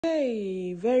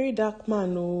Hey, very dark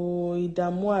man, oh,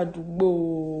 ìdààmú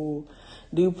àdúgbò,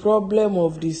 the problem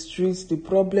of the streets, the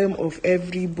problem of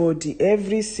everybody,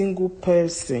 every single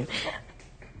person.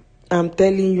 I'm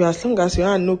telling you, as long as you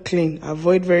are no clean,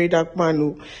 avoid very dark man,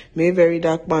 oh, may very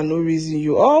dark man no reason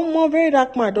you. Oh, more very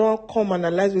dark man don't come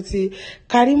analyze with say,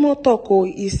 Karimo talk, oh,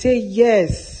 he say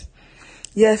yes.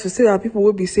 Yes, you see that people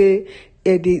will be say,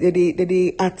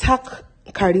 they attack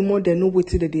Karimo, they know what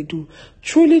they do.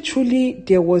 Truly,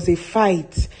 there was a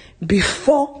fight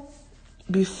before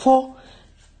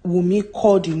Wunmi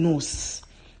called the nurse.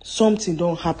 Something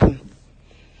don't happen.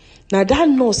 Now that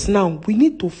nurse now, we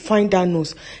need to find that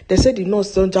nurse. They said the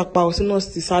nurse don't jackpot, say nurse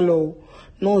tisalo,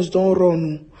 nurse don't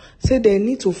run. Say they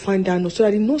need to find that nurse so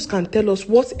that the nurse can tell us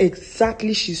what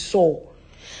exactly she saw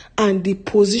and the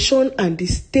position and the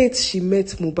state she met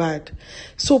Mohbad.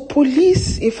 So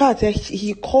police, in fact,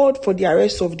 he called for the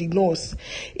arrest of the nurse.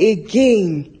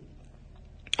 Again,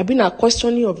 I've been a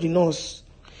questioning of the nurse.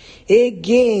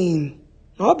 Again,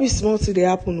 I'll be small till they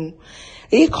happen.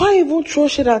 He can't even throw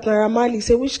shit at Naira Marley.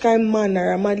 Say, which kind of man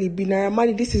Naira Marley be? Naira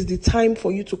Marley, this is the time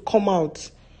for you to come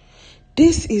out.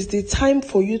 This is the time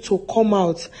for you to come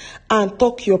out and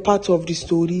talk your part of the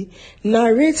story.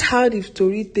 Narrate how the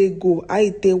story take go. I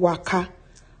take waka.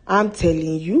 I'm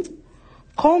telling you.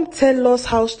 Come tell us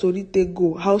how story take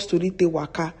go. How story take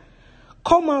waka.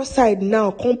 Come outside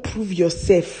now. Come prove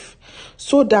yourself.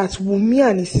 So that Wunmi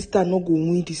and his sister no go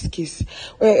win this case.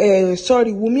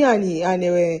 Sorry, Wunmi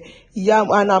and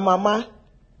Yam and her mama.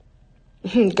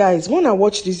 Guys, wanna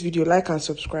watch this video, like and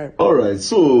subscribe. Alright,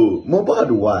 so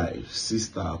Mohbad's wife,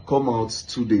 sister, come out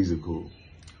 2 days ago.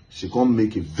 She come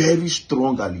make a very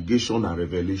strong allegation and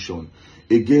revelation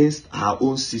against her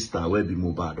own sister, where be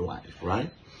Mohbad's wife, right?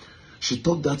 She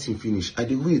talked that in finish. I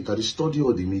did wait, I did study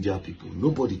all the media people.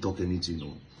 Nobody talk anything,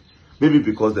 no. Maybe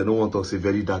because they don't want to say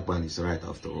very dark man is right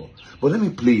after all. But let me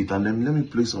play it and then let me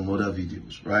play some other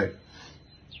videos, right?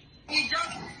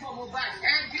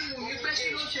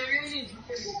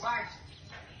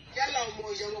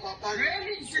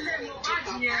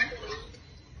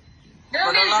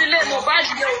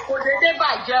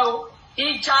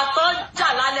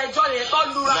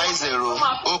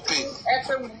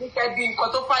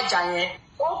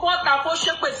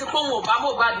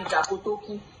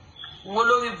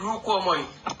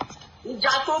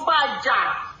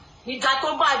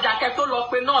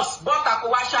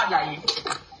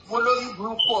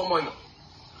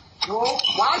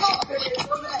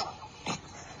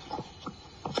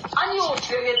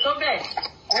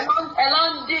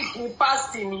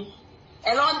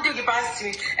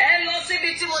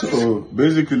 So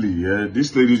basically, yeah,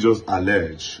 this lady just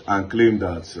alleged and claimed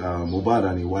that Mohbad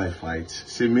and his wife fight.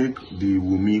 Say make the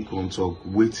Wunmi come talk,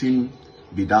 waiting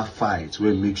be that fight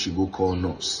where make she go call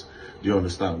nurse. Do you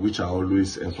understand? Which I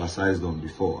always emphasized on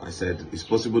before. I said it's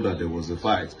possible that there was a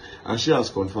fight, and she has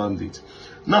confirmed it.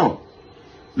 Now,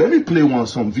 let me play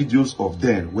some videos of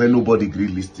them where nobody agree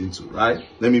listening to, right?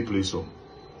 Let me play some.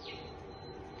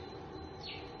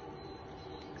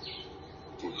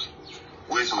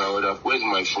 Where's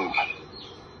my phone?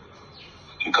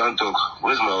 You can't talk.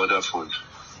 Where's my other phone?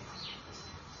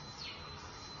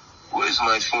 Where's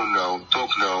my phone now? Talk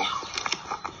now.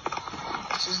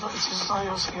 It's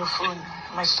not your phone.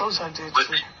 My stores are there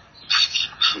too.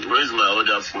 Where's my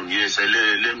other phone? Yes,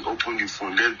 let me open the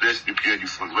phone. Let's prepare the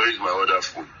phone. Where is my other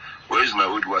phone? Where is my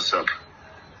old WhatsApp?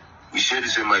 We share the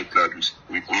same iCloud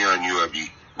with me and you,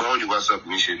 Abi. But on the WhatsApp,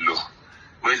 we share low.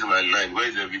 Where is my line? Where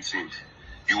is everything?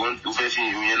 You want to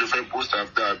post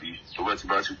after Abi? My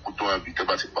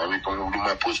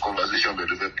post conversation,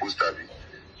 but post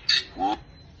Abi.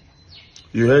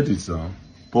 You heard it, sir.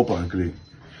 Pop and Clay.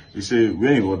 He said,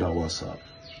 where you order WhatsApp?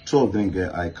 Two of them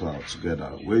get iCloud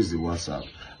together. Where's the WhatsApp?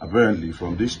 Apparently,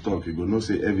 from this talk, you go no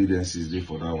say evidence is there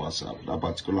for that WhatsApp. That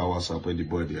particular WhatsApp where the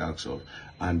boy they ask of.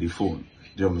 And the phone.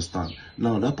 Do you understand?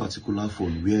 Now, that particular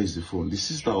phone, where is the phone? The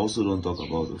sister also don't talk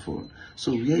about the phone.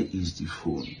 So, where is the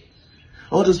phone?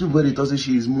 All those people, they say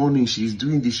she is mourning, she is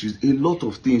doing this, she's a lot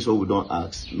of things so we don't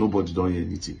ask. Nobody don't hear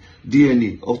anything.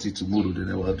 DNA, up to tomorrow, they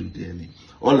never do DNA.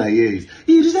 All I hear is,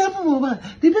 he resembles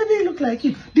Mohbad. The baby look like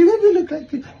it. The baby look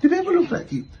like it. The baby look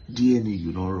like it. DNA,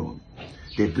 you don't run.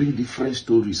 They bring different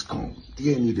stories come.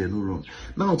 DNA, they don't run.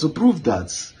 Now, to prove that,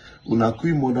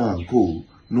 Unakui mother and co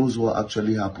knows what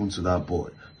actually happened to that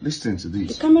boy. Listen to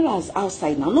this. The camera is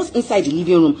outside now, not inside the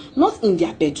living room, not in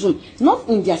their bedroom, not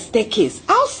in their staircase,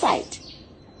 outside.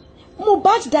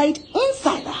 Mohbad died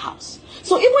inside the house.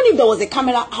 So even if there was a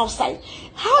camera outside,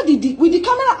 how did with the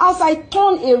camera outside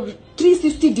turn a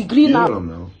 360-degree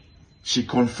now? She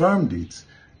confirmed it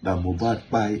that Mohbad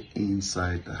died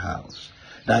inside the house.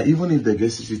 that even if they get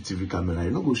CCTV camera,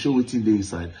 you know, go show what's in the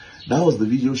inside. That was the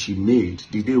video she made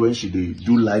the day when she did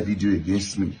do live video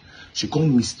against me. She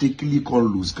can't mistakenly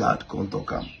lose guard, can't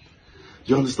talk am.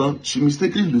 You understand? She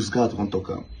mistakenly lose guard, can't talk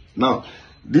am. Now,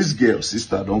 this girl,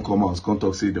 sister, don't come out, can't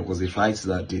talk, say there was a fight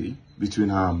that day between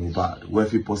her and Mohbad, where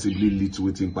it possibly lead to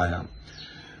waiting by him.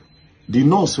 The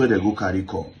nurse where they go carry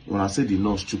call. When I say the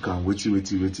nurse chook and waiting,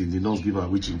 the nurse give her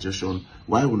which injection.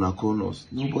 Why would I call nurse?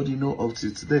 Nobody know up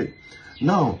to today.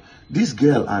 Now, this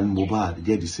girl and Mohbad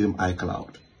get the same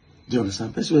iCloud. Do you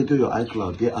understand? Person when you get your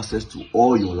iCloud, get access to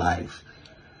all your life.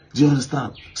 Do you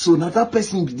understand? So now that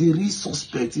person be the real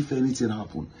suspect if anything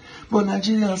happen. But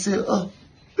Nigerians say, oh,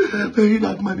 very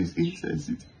that man is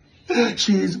insensitive.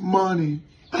 She is money.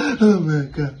 Oh my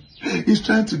God. He's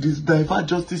trying to divert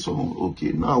justice from...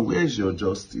 Okay, now where's your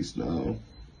justice now?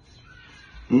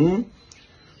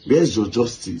 Where's your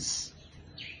justice?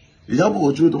 Iyabo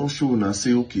Ojo don't show and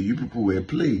say, okay, you people were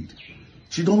played.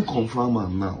 She don't confirm her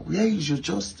now. Where is your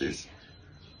justice?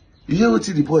 You hear what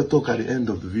the boy talk at the end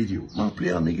of the video? Now play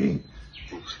him again.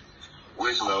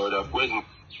 Where's my other phone?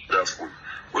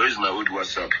 Where's my old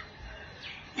WhatsApp?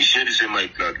 We share the same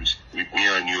iCloud with me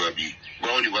and you, Abi. Why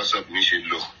on the WhatsApp we share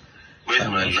law? Where's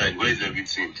my line? Where's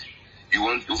everything? You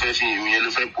want to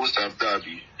post after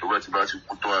Abi? To what about to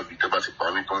put on Abi? To what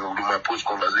about to my post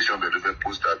conversation? But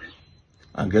post Abi.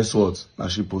 And guess what? Now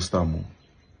she post them.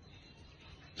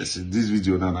 This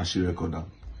video now she record them.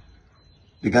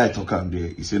 The guy talk am there.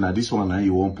 He say, now this one now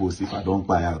you won't post if I don't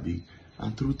buy Abi.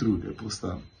 And through they post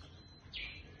them.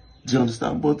 Do you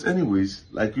understand? But anyways,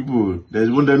 like people, there's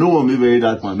no one may very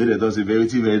dark man. Maybe there's a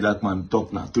very dark man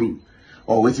talk now through.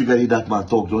 Or wait till very dark man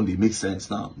talk, don't they make sense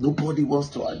now? Nobody wants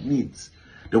to admit.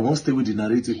 They won't stay with the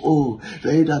narrative. Oh,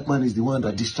 very dark man is the one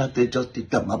that distracted just take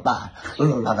that blah.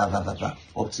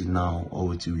 Up till now,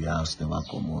 all till we ask never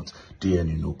come out.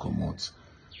 DNA no come out.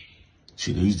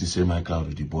 She use the same iCloud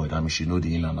with the boy. That means she know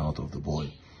the in and out of the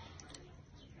boy.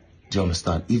 Do you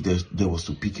understand? If there was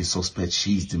to pick a suspect,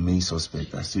 she is the main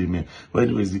suspect. I still remain. But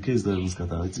anyways, the case doesn't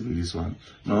scatter. Let's with this one.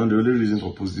 Now, the only reason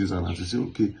for posting this one is to say,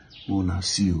 okay, more na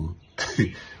see you.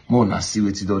 More na see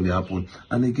what it don't happen.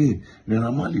 And again,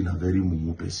 Naira Marley is a very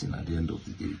mumu person at the end of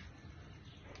the day.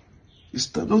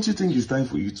 Don't you think it's time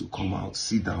for you to come out,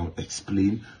 sit down,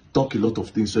 explain, talk a lot of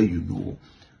things so you know?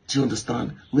 Do you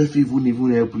understand? Where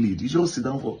even help lead. You just sit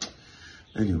down for...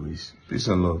 Anyways, peace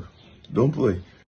and love. Don't play.